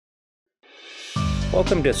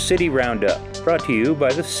Welcome to City Roundup, brought to you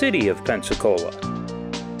by the City of Pensacola,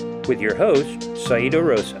 with your host, Saida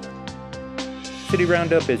Rosa. City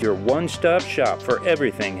Roundup is your one-stop shop for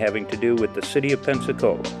everything having to do with the City of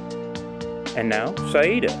Pensacola. And now,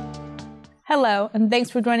 Saida. Hello, and thanks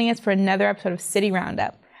for joining us for another episode of City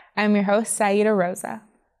Roundup. I'm your host, Saida Rosa.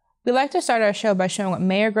 We like to start our show by showing what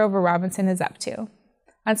Mayor Grover Robinson is up to.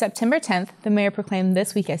 On September 10th, the mayor proclaimed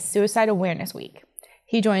this week as Suicide Awareness Week.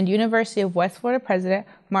 He joined University of West Florida President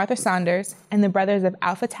Martha Saunders and the Brothers of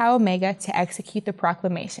Alpha Tau Omega to execute the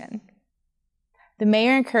proclamation. The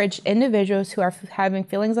mayor encouraged individuals who are having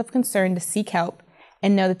feelings of concern to seek help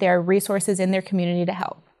and know that there are resources in their community to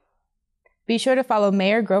help. Be sure to follow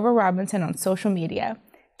Mayor Grover Robinson on social media.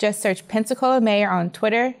 Just search Pensacola Mayor on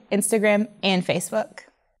Twitter, Instagram, and Facebook.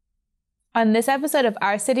 On this episode of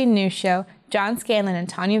Our City News Show, John Scanlon and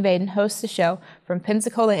Tonya Vaden host the show from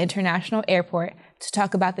Pensacola International Airport to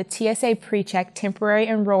talk about the TSA PreCheck Temporary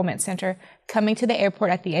Enrollment Center coming to the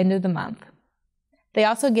airport at the end of the month. They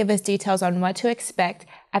also give us details on what to expect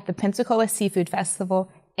at the Pensacola Seafood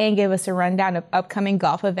Festival and give us a rundown of upcoming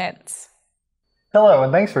golf events. Hello,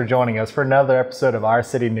 and thanks for joining us for another episode of Our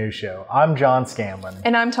City News Show. I'm John Scanlon.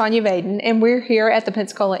 And I'm Tonya Vaden, and we're here at the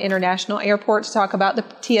Pensacola International Airport to talk about the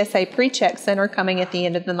TSA PreCheck Center coming at the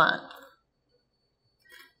end of the month.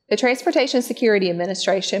 The Transportation Security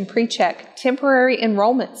Administration PreCheck Temporary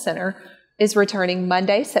Enrollment Center is returning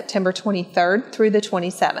Monday, September 23rd through the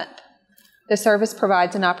 27th. The service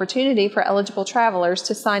provides an opportunity for eligible travelers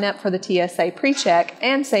to sign up for the TSA PreCheck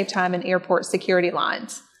and save time in airport security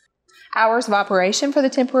lines. Hours of operation for the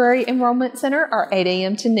Temporary Enrollment Center are 8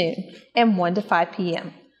 a.m. to noon and 1 to 5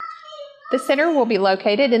 p.m. The center will be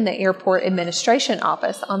located in the Airport Administration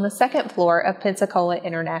Office on the second floor of Pensacola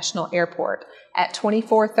International Airport at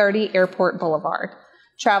 2430 Airport Boulevard.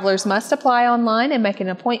 Travelers must apply online and make an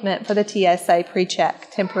appointment for the TSA PreCheck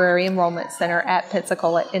Temporary Enrollment Center at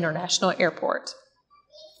Pensacola International Airport.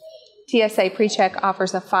 TSA PreCheck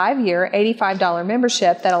offers a 5-year, $85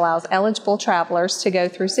 membership that allows eligible travelers to go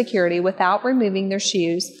through security without removing their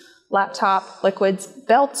shoes, laptop, liquids,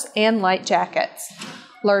 belts, and light jackets.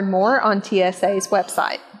 Learn more on TSA's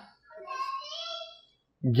website.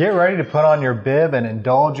 Get ready to put on your bib and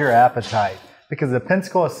indulge your appetite because the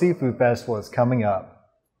Pensacola Seafood Festival is coming up.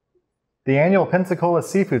 The annual Pensacola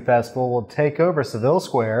Seafood Festival will take over Seville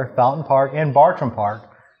Square, Fountain Park, and Bartram Park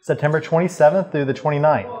September 27th through the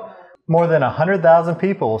 29th. More than 100,000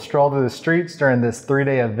 people will stroll through the streets during this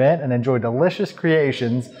 3-day event and enjoy delicious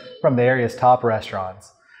creations from the area's top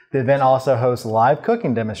restaurants. The event also hosts live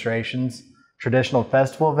cooking demonstrations, traditional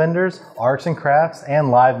festival vendors, arts and crafts,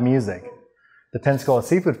 and live music. The Pensacola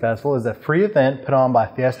Seafood Festival is a free event put on by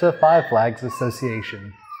Fiesta Five Flags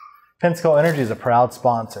Association. Pensacola Energy is a proud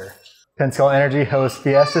sponsor. Pensacola Energy hosts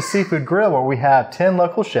Fiesta Seafood Grill, where we have 10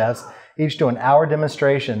 local chefs each do an hour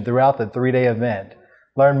demonstration throughout the 3-day event.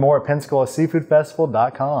 Learn more at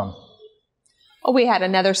PensacolaSeafoodFestival.com. We had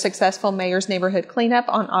another successful Mayor's Neighborhood Cleanup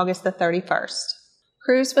on August the 31st.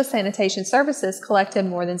 Crews with sanitation services collected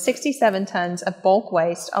more than 67 tons of bulk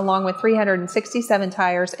waste, along with 367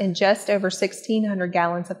 tires and just over 1,600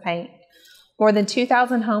 gallons of paint. More than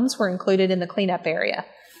 2,000 homes were included in the cleanup area.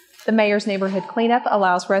 The Mayor's Neighborhood Cleanup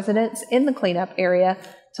allows residents in the cleanup area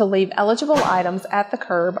to leave eligible items at the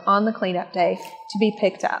curb on the cleanup day to be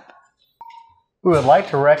picked up. We would like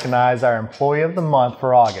to recognize our Employee of the Month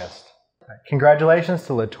for August. Congratulations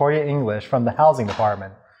to Latoya English from the Housing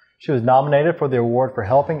Department. She was nominated for the award for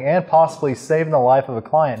helping and possibly saving the life of a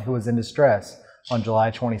client who was in distress on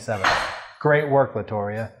July 27th. Great work,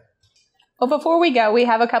 Latoya. Well, before we go, we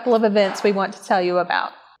have a couple of events we want to tell you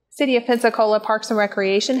about. City of Pensacola Parks and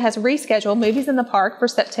Recreation has rescheduled Movies in the Park for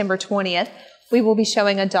September 20th. We will be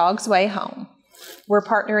showing A Dog's Way Home. We're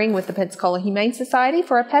partnering with the Pensacola Humane Society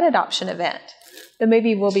for a pet adoption event. The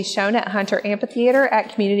movie will be shown at Hunter Amphitheater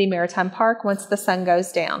at Community Maritime Park once the sun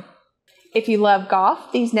goes down. If you love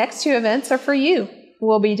golf, these next 2 events are for you.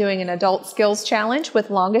 We'll be doing an Adult Skills Challenge with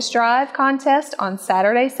Longest Drive contest on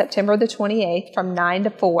Saturday, September the 28th from 9 to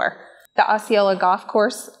 4. The Osceola Golf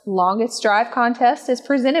Course Longest Drive contest is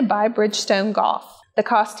presented by Bridgestone Golf. The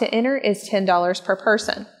cost to enter is $10 per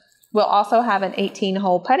person. We'll also have an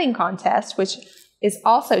 18-hole putting contest, which is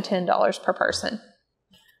also $10 per person.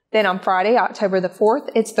 Then on Friday, October the 4th,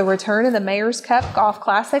 it's the return of the Mayor's Cup Golf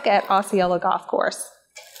Classic at Osceola Golf Course.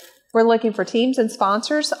 We're looking for teams and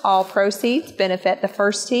sponsors. All proceeds benefit the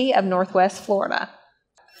First Tee of Northwest Florida.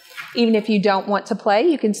 Even if you don't want to play,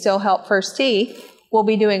 you can still help First Tee. We'll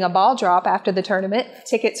be doing a ball drop after the tournament.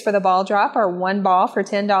 Tickets for the ball drop are 1 ball for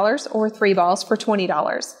 $10 or 3 balls for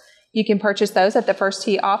 $20. You can purchase those at the First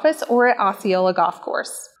Tee office or at Osceola Golf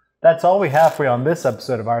Course. That's all we have for you on this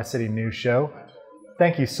episode of Our City News Show.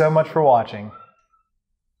 Thank you so much for watching.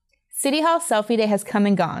 City Hall Selfie Day has come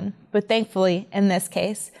and gone, but thankfully, in this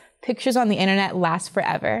case, pictures on the internet last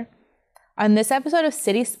forever. On this episode of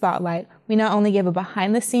City Spotlight, we not only give a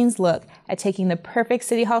behind-the-scenes look at taking the perfect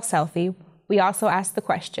City Hall selfie, we also ask the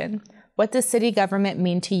question, what does city government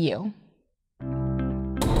mean to you?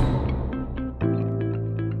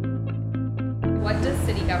 What does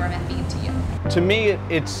city government mean to you? To me,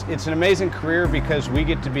 it's an amazing career because we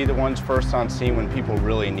get to be the ones first on scene when people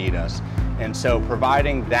really need us. And so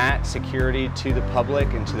providing that security to the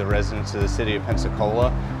public and to the residents of the city of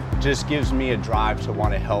Pensacola just gives me a drive to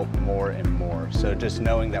want to help more and more. So just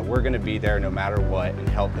knowing that we're going to be there no matter what and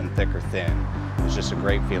help them thick or thin is just a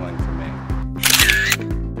great feeling for me.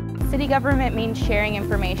 City government means sharing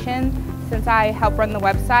information. Since I help run the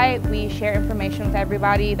website, we share information with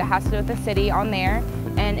everybody that has to do with the city on there.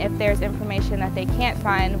 And if there's information that they can't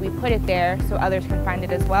find, we put it there so others can find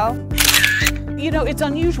it as well. You know, it's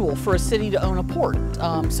unusual for a city to own a port.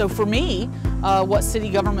 So for me, what city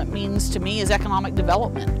government means to me is economic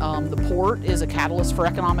development. The port is a catalyst for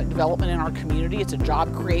economic development in our community. It's a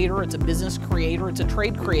job creator, it's a business creator, it's a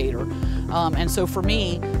trade creator. And so for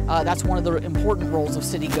me, that's one of the important roles of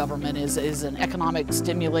city government is an economic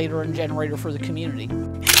stimulator and generator for the community.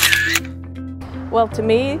 Well, to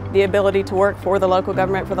me, the ability to work for the local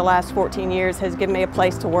government for the last 14 years has given me a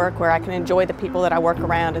place to work where I can enjoy the people that I work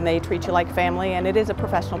around and they treat you like family, and it is a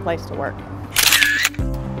professional place to work.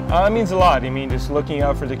 It means a lot. I mean, just looking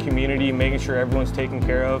out for the community, making sure everyone's taken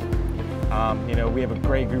care of. You know, we have a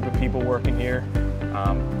great group of people working here,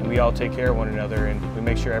 and we all take care of one another, and we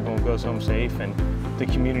make sure everyone goes home safe, and the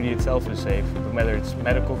community itself is safe. Whether it's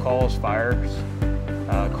medical calls, fires,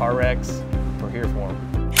 car wrecks, we're here for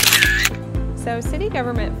them. So city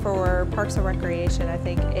government for Parks and Recreation, I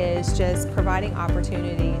think, is just providing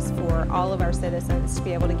opportunities for all of our citizens to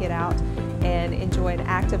be able to get out and enjoy an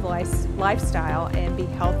active lifestyle and be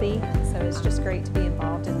healthy. So it's just great to be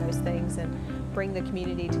involved in those things and bring the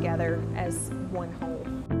community together as one whole.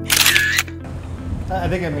 I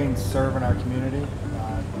think it means serving our community,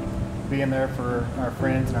 being there for our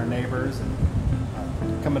friends and our neighbors,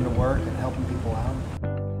 and coming to work and helping people out.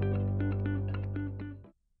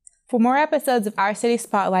 For more episodes of Our City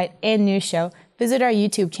Spotlight and News Show, visit our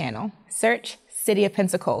YouTube channel. Search City of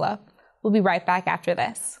Pensacola. We'll be right back after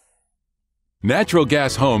this. Natural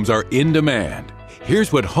gas homes are in demand.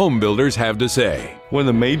 Here's what home builders have to say. One of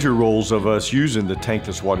the major roles of us using the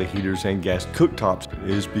tankless water heaters and gas cooktops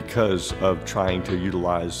is because of trying to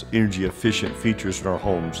utilize energy efficient features in our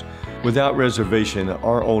homes. Without reservation,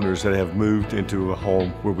 our owners that have moved into a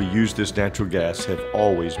home where we use this natural gas have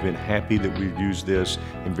always been happy that we've used this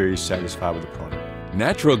and very satisfied with the product.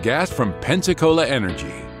 Natural gas from Pensacola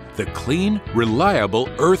Energy, the clean, reliable,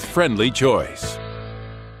 earth-friendly choice.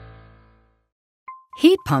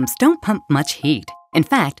 Heat pumps don't pump much heat. In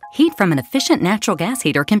fact, heat from an efficient natural gas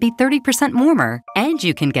heater can be 30% warmer, and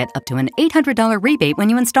you can get up to an $800 rebate when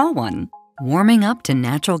you install one. Warming up to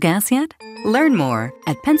natural gas yet? Learn more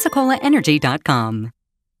at PensacolaEnergy.com.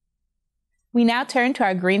 We now turn to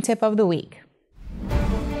our green tip of the week.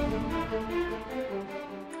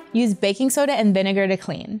 Use baking soda and vinegar to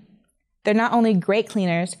clean. They're not only great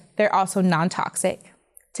cleaners, they're also non-toxic.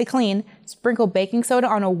 To clean, sprinkle baking soda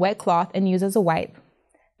on a wet cloth and use as a wipe.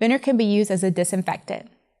 Vinegar can be used as a disinfectant.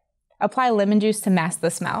 Apply lemon juice to mask the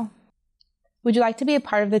smell. Would you like to be a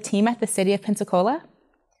part of the team at the City of Pensacola?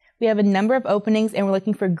 We have a number of openings and we're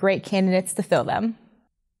looking for great candidates to fill them.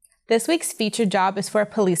 This week's featured job is for a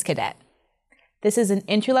police cadet. This is an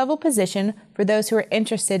entry-level position for those who are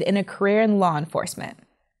interested in a career in law enforcement.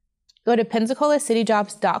 Go to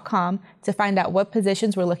PensacolaCityJobs.com to find out what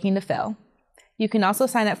positions we're looking to fill. You can also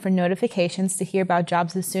sign up for notifications to hear about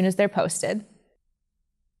jobs as soon as they're posted.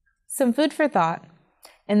 Some food for thought.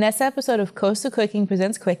 In this episode of Coastal Cooking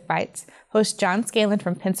Presents Quick Bites, host John Scanlon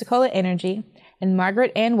from Pensacola Energy and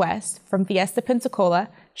Margaret Ann West from Fiesta Pensacola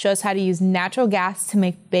shows how to use natural gas to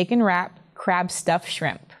make bacon wrap crab stuffed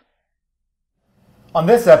shrimp. On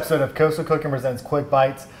this episode of Coastal Cooking Presents Quick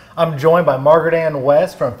Bites, I'm joined by Margaret Ann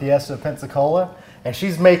West from Fiesta Pensacola, and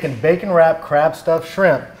she's making bacon wrap crab stuffed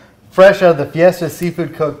shrimp fresh out of the Fiesta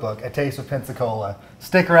Seafood Cookbook, A Taste of Pensacola.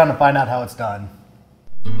 Stick around and find out how it's done.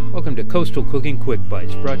 Welcome to Coastal Cooking Quick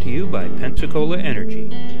Bites, brought to you by Pensacola Energy.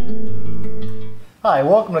 Hi,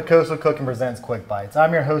 welcome to Coastal Cooking Presents Quick Bites.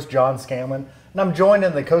 I'm your host, John Scanlon, and I'm joined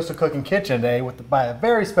in the Coastal Cooking Kitchen today by a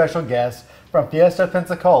very special guest from Fiesta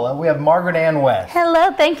Pensacola. We have Margaret Ann West.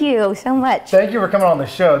 Hello, thank you so much. Thank you for coming on the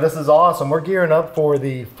show. This is awesome. We're gearing up for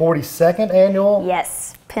the 42nd annual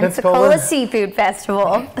Pensacola Seafood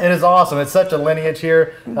Festival. It is awesome. It's such a lineage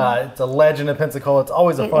here. It's a legend in Pensacola. It's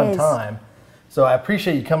always a fun time. So I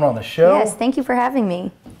appreciate you coming on the show. Yes, thank you for having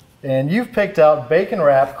me. And you've picked out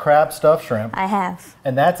bacon-wrapped crab stuffed shrimp. I have.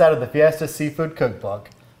 And that's out of the Fiesta Seafood Cookbook,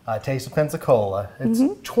 Taste of Pensacola. It's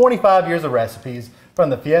 25 years of recipes from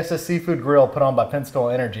the Fiesta Seafood Grill put on by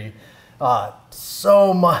Pensacola Energy.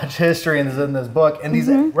 So much history is in this book, and these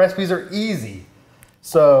recipes are easy.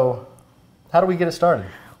 So how do we get it started?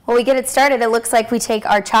 Well, we get it started. It looks like we take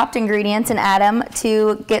our chopped ingredients and add them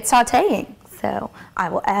to get sauteing. So I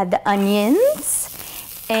will add the onions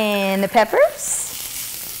and the peppers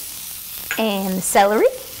and the celery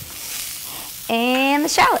and the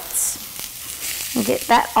shallots. And get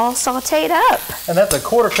that all sauteed up. And that's a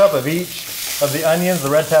 1/4 cup of each of the onions, the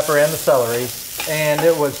red pepper, and the celery. And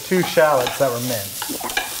it was 2 shallots that were minced. Yeah.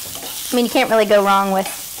 I mean, you can't really go wrong with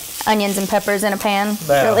onions and peppers in a pan,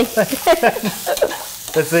 really.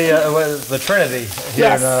 It's the Trinity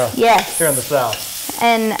here, here in the South.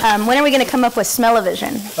 And when are we going to come up with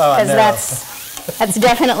smell-o-vision? Because that's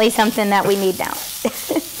definitely something that we need now.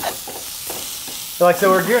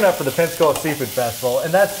 So we're gearing up for the Pensacola Seafood Festival,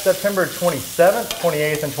 and that's September 27th,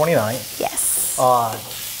 28th, and 29th. Yes.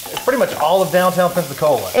 It's pretty much all of downtown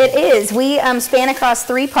Pensacola. It is. We span across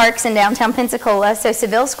 3 parks in downtown Pensacola, so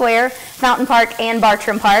Seville Square, Fountain Park, and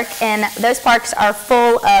Bartram Park, and those parks are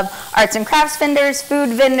full of arts and crafts vendors, food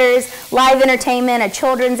vendors, live entertainment, a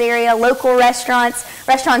children's area, local restaurants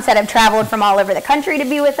that have traveled from all over the country to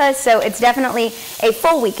be with us, so it's definitely a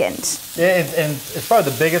full weekend. Yeah, and it's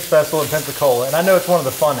probably the biggest festival in Pensacola, and I know it's one of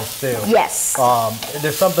the funnest too. Yes.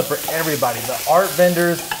 There's something for everybody. The art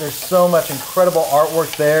vendors, there's so much incredible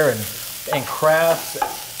artwork there and crafts,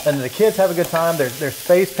 and the kids have a good time. There's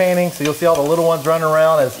face painting, so you'll see all the little ones running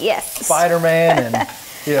around as Spider-Man and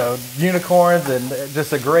unicorns, and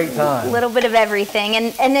just a great time. A little bit of everything,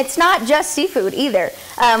 and it's not just seafood either.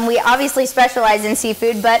 We obviously specialize in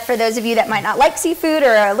seafood, but for those of you that might not like seafood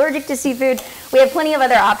or are allergic to seafood, we have plenty of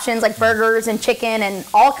other options like burgers and chicken and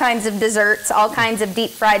all kinds of desserts, all kinds of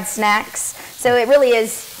deep fried snacks. So it really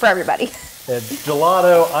is for everybody.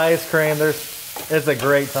 Gelato, ice cream, it's a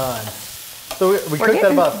great time. So we cooked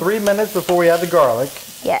that about 3 minutes before we add the garlic.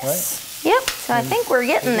 Yes. Right? Yep. So I think we're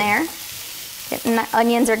getting there. The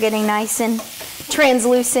onions are getting nice and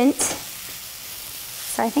translucent.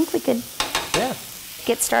 So I think we could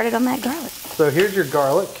get started on that garlic. So here's your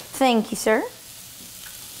garlic. Thank you, sir.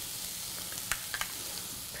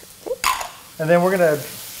 And then we're going to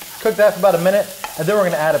cook that for about a minute, and then we're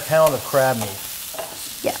going to add a pound of crab meat.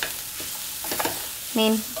 Yeah. I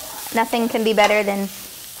mean, nothing can be better than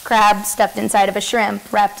crab stuffed inside of a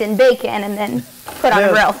shrimp, wrapped in bacon, and then put on a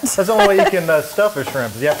grill. That's the only way you can stuff a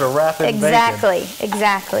shrimp. You have to wrap it in bacon.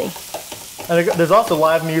 Exactly. And there's also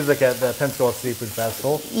live music at the Pensacola Seafood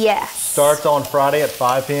Festival. Yes. Starts on Friday at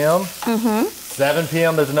 5 p.m. 7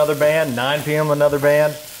 p.m. there's another band. 9 p.m. another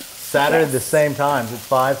band. Saturday the same times. It's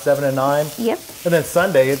 5, 7, and 9. Yep. And then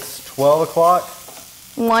Sunday it's 12 o'clock.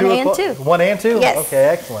 1 and 2. 1 and 2? Yes. Okay,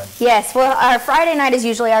 excellent. Yes, well, our Friday night is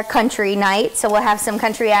usually our country night, so we'll have some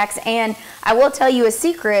country acts, and I will tell you a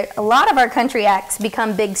secret, a lot of our country acts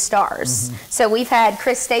become big stars. So we've had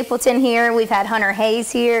Chris Stapleton here, we've had Hunter Hayes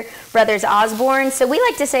here, Brothers Osborne, so we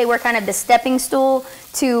like to say we're kind of the stepping stool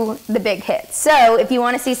to the big hits. So if you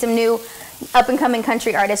want to see some new up-and-coming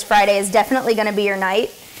country artists, Friday is definitely going to be your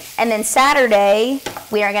night. And then Saturday,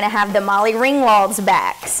 we are going to have the Molly Ringwalds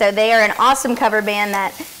back. So they are an awesome cover band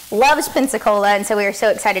that loves Pensacola, and so we are so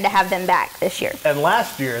excited to have them back this year. And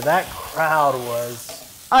last year, that crowd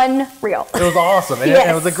was unreal. It was awesome, and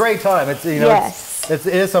it was a great time. It's it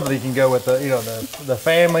is something you can go with the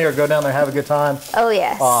family or go down there and have a good time. Oh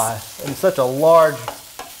yes. It's such a large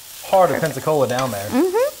part of Pensacola down there.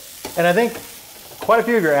 And I think quite a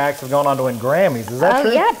few of your acts have gone on to win Grammys. Is that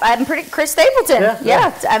true? Yeah, I'm Chris Stapleton.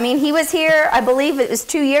 Yeah. I mean, he was here, I believe it was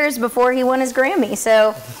 2 years before he won his Grammy.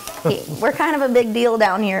 So we're kind of a big deal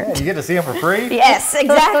down here. Yeah, you get to see him for free? Yes,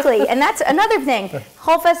 exactly. And that's another thing.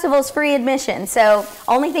 Whole festival's free admission. So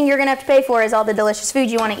only thing you're going to have to pay for is all the delicious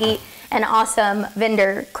food you want to eat and awesome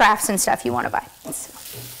vendor crafts and stuff you want to buy.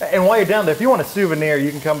 So. And while you're down there, if you want a souvenir,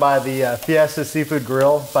 you can come by the Fiesta Seafood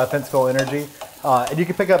Grill by Pensacola Energy. And you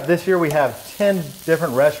can pick up, this year we have 10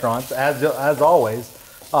 different restaurants, as always,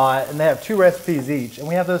 and they have 2 recipes each, and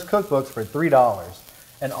we have those cookbooks for $3.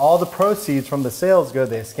 And all the proceeds from the sales go to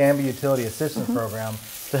the Escambia Utility Assistance Program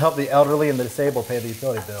to help the elderly and the disabled pay the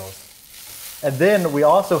utility bills. And then we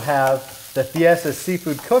also have the Fiesta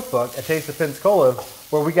Seafood Cookbook at Taste of Pensacola,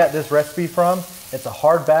 where we got this recipe from. It's a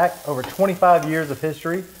hardback, over 25 years of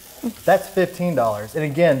history. That's $15. And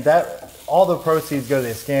again, all the proceeds go to the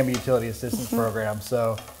Escambia Utility Assistance Program.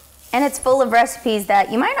 So, and it's full of recipes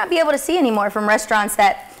that you might not be able to see anymore from restaurants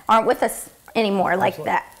that aren't with us anymore, like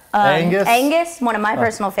that. Angus, one of my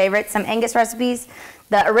personal favorites, some Angus recipes,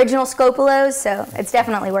 the original Scopolos, so it's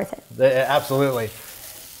definitely worth it. Absolutely.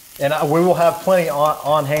 And we will have plenty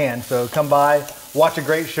on hand, so come by, watch a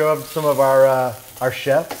great show of some of our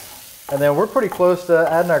chefs, and then we're pretty close to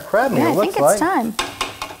adding our crab meat. Yeah, I think it's time.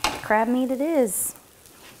 Crab meat it is.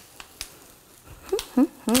 I'm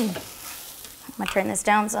gonna turn this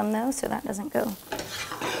down some though, so that doesn't go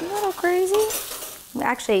a little crazy. We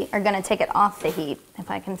actually are gonna take it off the heat if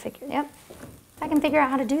I can figure. Yep, I can figure out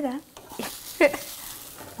how to do that.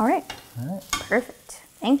 All right. Perfect.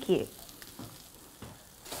 Thank you.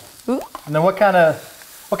 Ooh. And then what kind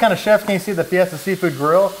of chefs can you see at the Fiesta Seafood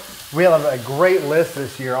Grill? We have a great list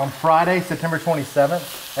this year. On Friday, September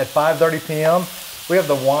 27th at 5:30 p.m. we have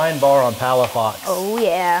the Wine Bar on Palafox. Oh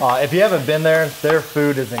yeah. If you haven't been there, their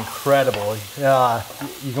food is incredible.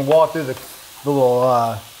 You can walk through the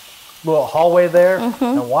little hallway there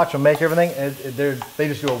and watch them make everything. They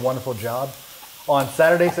just do a wonderful job. On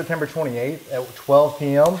Saturday, September 28th at 12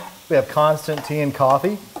 p.m. we have Constant Tea and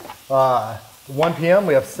Coffee. 1 p.m.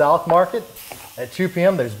 we have South Market. At 2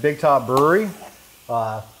 p.m. there's Big Top Brewery.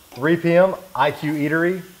 3 p.m. IQ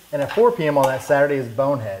Eatery. And at 4 p.m. on that Saturday is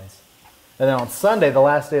Boneheads. And then on Sunday, the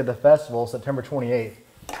last day of the festival, September 28th,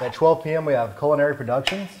 at 12 p.m. we have Culinary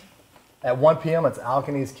Productions. At 1 p.m. it's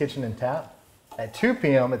Alkany's Kitchen and Tap. At 2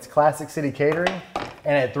 p.m. it's Classic City Catering.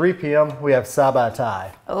 And at 3 p.m. we have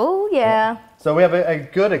Sabatai. Oh yeah. So we have a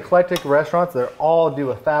good eclectic restaurants. They all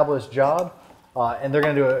do a fabulous job. And they're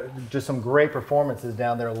going to do just some great performances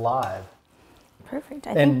down there live. Perfect.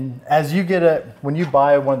 As you get when you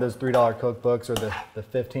buy one of those $3 cookbooks or the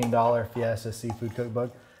 $15 Fiesta Seafood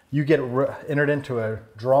Cookbook, you get entered into a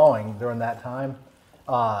drawing during that time.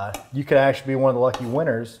 You could actually be one of the lucky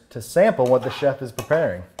winners to sample what the chef is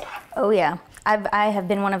preparing. Oh yeah, I have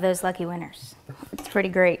been one of those lucky winners. It's pretty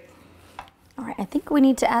great. All right, I think we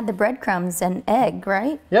need to add the breadcrumbs and egg,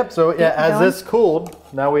 right? Yep, so yeah, as this cooled,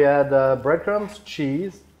 now we add breadcrumbs,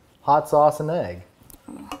 cheese, hot sauce, and egg.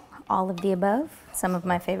 All of the above, some of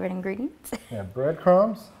my favorite ingredients. Yeah,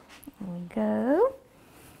 breadcrumbs. There we go.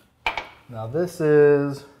 Now this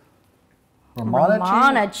is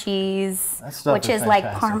Romana cheese, which is like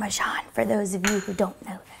Parmesan for those of you who don't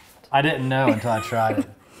know that. I didn't know until I tried it.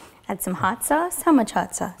 Add some hot sauce. How much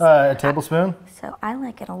hot sauce? A tablespoon. So I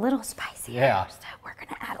like it a little spicy. Yeah. So we're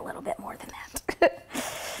gonna add a little bit more than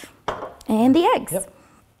that. And the eggs. Yep.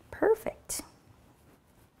 Perfect.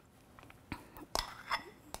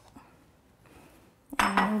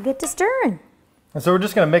 And we'll get to stirring. And so we're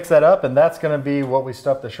just gonna mix that up, and that's gonna be what we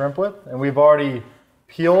stuff the shrimp with. And we've already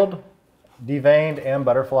peeled, deveined, and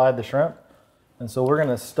butterflied the shrimp. And so we're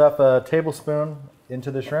gonna stuff a tablespoon into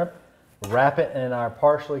the shrimp, wrap it in our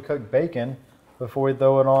partially cooked bacon before we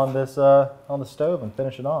throw it on this on the stove and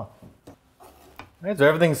finish it off. All right, so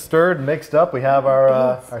everything's stirred, mixed up. We have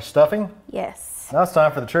our stuffing. Yes. Now it's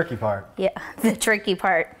time for the tricky part. Yeah, the tricky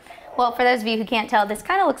part. Well, for those of you who can't tell, this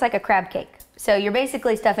kind of looks like a crab cake. So you're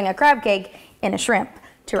basically stuffing a crab cake in a shrimp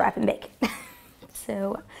to wrap in bacon.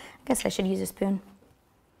 So I guess I should use a spoon.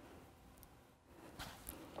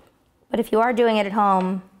 But if you are doing it at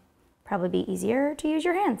home, probably be easier to use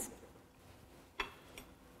your hands.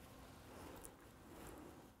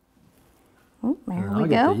 Oh, there we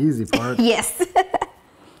go. I'll get the easy part. Yes.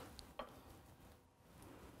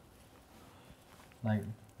 Like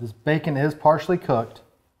this bacon is partially cooked,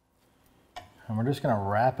 and we're just gonna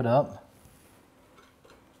wrap it up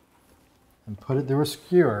and put it through a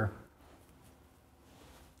skewer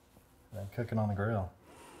and cook it on the grill.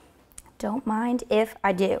 Don't mind if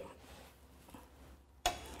I do.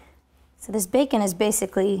 So this bacon is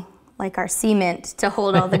basically like our cement to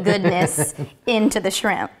hold all the goodness into the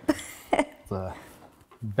shrimp. It's a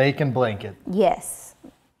bacon blanket. Yes. I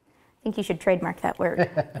think you should trademark that word.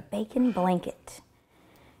 The bacon blanket.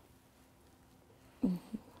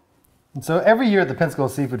 And so every year at the Pensacola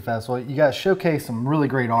Seafood Festival, you guys showcase some really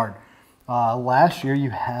great art. Last year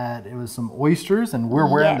it was some oysters, and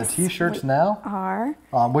we're wearing the t-shirts now. Are.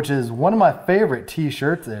 Which is one of my favorite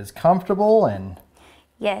t-shirts. It's comfortable and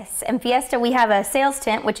Yes, and Fiesta, we have a sales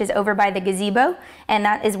tent, which is over by the gazebo, and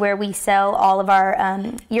that is where we sell all of our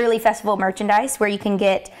yearly festival merchandise, where you can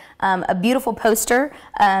get a beautiful poster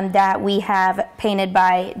that we have painted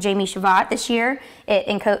by Jamie Shavat this year. It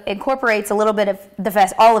incorporates a little bit of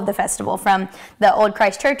all of the festival, from the Old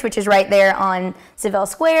Christ Church, which is right there on Seville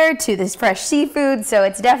Square, to this fresh seafood, so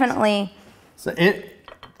it's definitely... So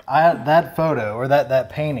that photo, or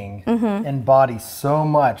that painting, embodies so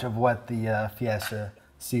much of what the Fiesta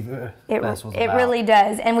Seafood Festival is about. It really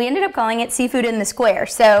does, and we ended up calling it Seafood in the Square.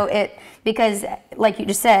 So because, like you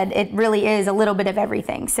just said, it really is a little bit of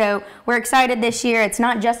everything. So we're excited this year. It's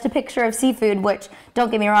not just a picture of seafood, which,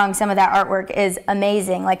 don't get me wrong, some of that artwork is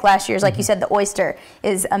amazing. Like last year's, like you said, the oyster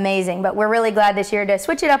is amazing. But we're really glad this year to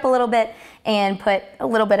switch it up a little bit and put a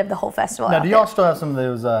little bit of the whole festival out there. Now, do y'all still have some of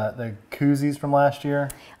those the koozies from last year?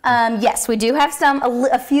 Yes, we do have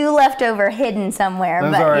a few left over hidden somewhere.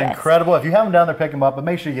 Those are incredible. If you have them down there, pick them up, but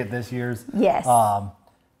make sure you get this year's. Yes.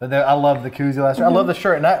 But I love the koozie last year. I love the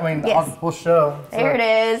shirt, and we'll show. There it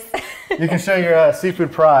is. You can show your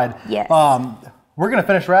seafood pride. Yes. We're going to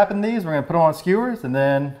finish wrapping these. We're going to put them on skewers, and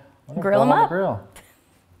then grill them up. Grill. All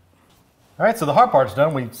right, so the hard part's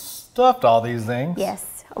done. We stuffed all these things.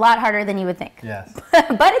 Yes. A lot harder than you would think. Yes.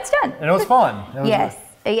 But it's done. And it was fun. Yes.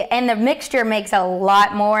 And the mixture makes a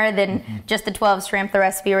lot more than just the 12 shrimp the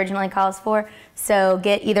recipe originally calls for. So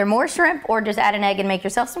get either more shrimp or just add an egg and make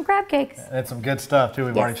yourself some crab cakes. And it's some good stuff too.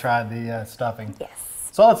 We've already tried the stuffing. Yes.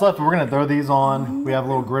 So all that's left, we're going to throw these on. We have a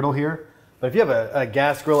little griddle here. But if you have a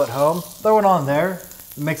gas grill at home, throw it on there.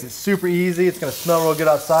 It makes it super easy. It's going to smell real good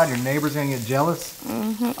outside. Your neighbor's going to get jealous.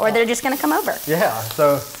 Or they're just going to come over. Yeah,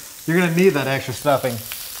 so you're going to need that extra stuffing.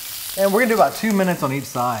 And we're going to do about 2 minutes on each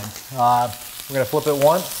side. We're going to flip it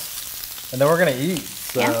once, and then we're going to eat.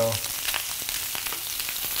 So. Yeah.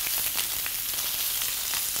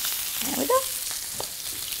 There we go.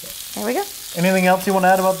 There we go. Anything else you want to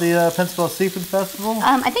add about the Pensacola Seafood Festival?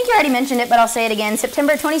 I think you already mentioned it, but I'll say it again.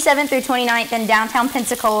 September 27th through 29th in downtown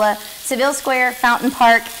Pensacola, Seville Square, Fountain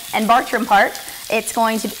Park, and Bartram Park. It's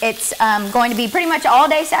going to be pretty much all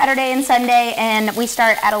day Saturday and Sunday, and we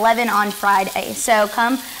start at 11 on Friday. So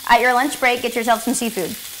come at your lunch break, get yourself some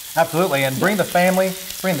seafood. Absolutely, and bring the family,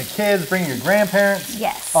 bring the kids, bring your grandparents.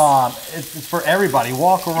 Yes. It's for everybody.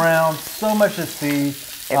 Walk around, so much to see.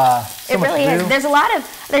 It really is. There's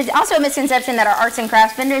also a misconception that our arts and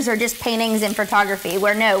crafts vendors are just paintings and photography,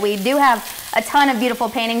 where no, we do have a ton of beautiful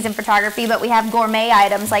paintings and photography, but we have gourmet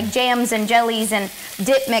items like jams and jellies and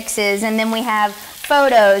dip mixes, and then we have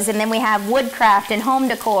photos, and then we have woodcraft and home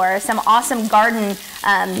decor, some awesome garden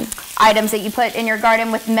items that you put in your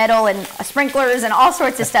garden with metal and sprinklers and all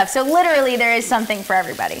sorts of stuff. So literally there is something for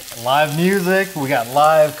everybody. Live music, we got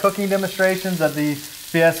live cooking demonstrations at the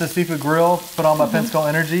Fiesta Seafood Grill put on by Pensacola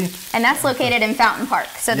Energy. And that's located in Fountain Park.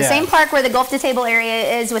 So the same park where the Gulf to Table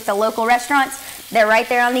area is with the local restaurants, they're right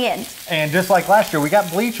there on the end. And just like last year, we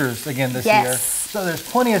got bleachers again this year. So there's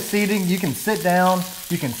plenty of seating. You can sit down,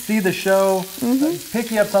 you can see the show,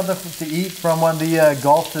 pick you up something to eat from one of the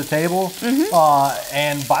Gulf to the Table,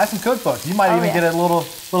 and buy some cookbooks. You might even get a little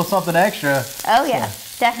something extra. Oh yeah,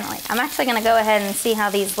 definitely. I'm actually going to go ahead and see how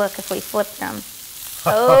these look if we flip them.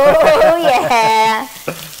 Oh yeah.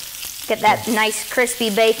 Get that nice crispy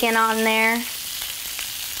bacon on there.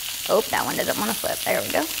 Oh, that one doesn't want to flip. There we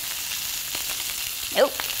go.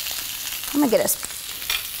 Nope. I'm going to get us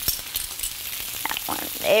that one.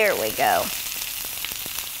 There we go.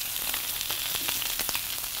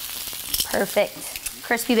 Perfect.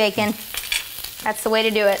 Crispy bacon. That's the way to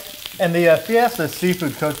do it. And the Fiesta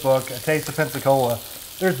Seafood Cookbook, A Taste of Pensacola,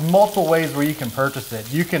 there's multiple ways where you can purchase it.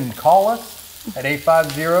 You can call us at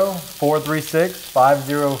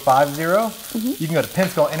 850-436-5050. You can go to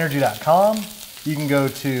PensacolaEnergy.com. You can go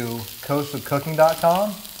to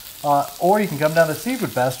coastalcooking.com. Or you can come down to the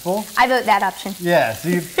Seafood Festival. I vote that option. Yeah, so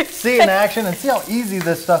you see in action and see how easy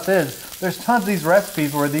this stuff is. There's tons of these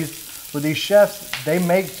recipes where these chefs, they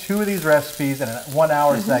make 2 of these recipes in a 1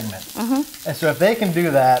 hour segment. And so if they can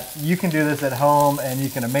do that, you can do this at home and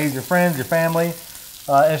you can amaze your friends, your family.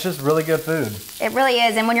 And it's just really good food. It really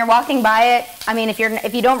is, and when you're walking by it, I mean, if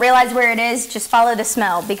you don't realize where it is, just follow the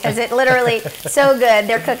smell, because it literally so good.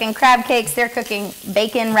 They're cooking crab cakes, they're cooking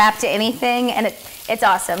bacon wrapped to anything, and it's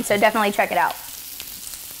awesome. So definitely check it out.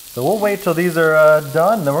 So we'll wait till these are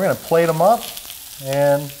done, and then we're gonna plate them up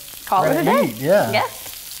and call it a day. Yeah.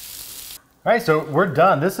 All right, so we're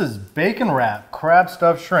done. This is bacon wrap crab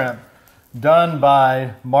stuffed shrimp, done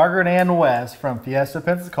by Margaret Ann West from Fiesta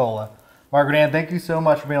Pensacola. Margaret Ann, thank you so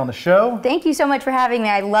much for being on the show. Thank you so much for having me.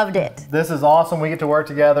 I loved it. This is awesome. We get to work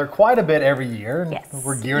together quite a bit every year. Yes.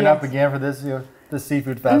 We're gearing up again for this this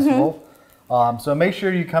seafood festival. So make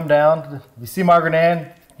sure you come down. If you see Margaret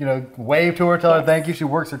Ann, wave to her, tell her thank you. She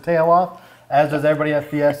works her tail off, as does everybody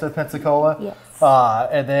at Fiesta Pensacola. Yes.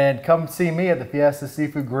 And then come see me at the Fiesta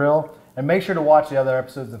Seafood Grill. And make sure to watch the other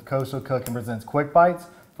episodes of Coastal Cooking Presents Quick Bites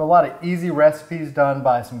for a lot of easy recipes done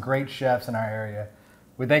by some great chefs in our area.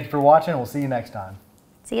 We thank you for watching, and we'll see you next time.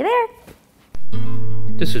 See you there.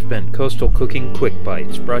 This has been Coastal Cooking Quick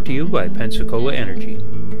Bites, brought to you by Pensacola Energy.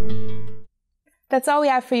 That's all we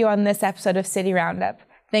have for you on this episode of City Roundup.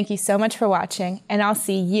 Thank you so much for watching, and I'll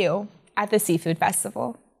see you at the Seafood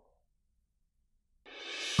Festival.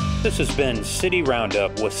 This has been City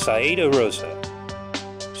Roundup with Saida Rosa.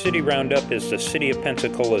 City Roundup is the City of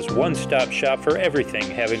Pensacola's one-stop shop for everything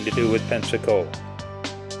having to do with Pensacola.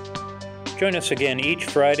 Join us again each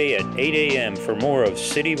Friday at 8 a.m. for more of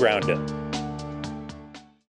City Roundup.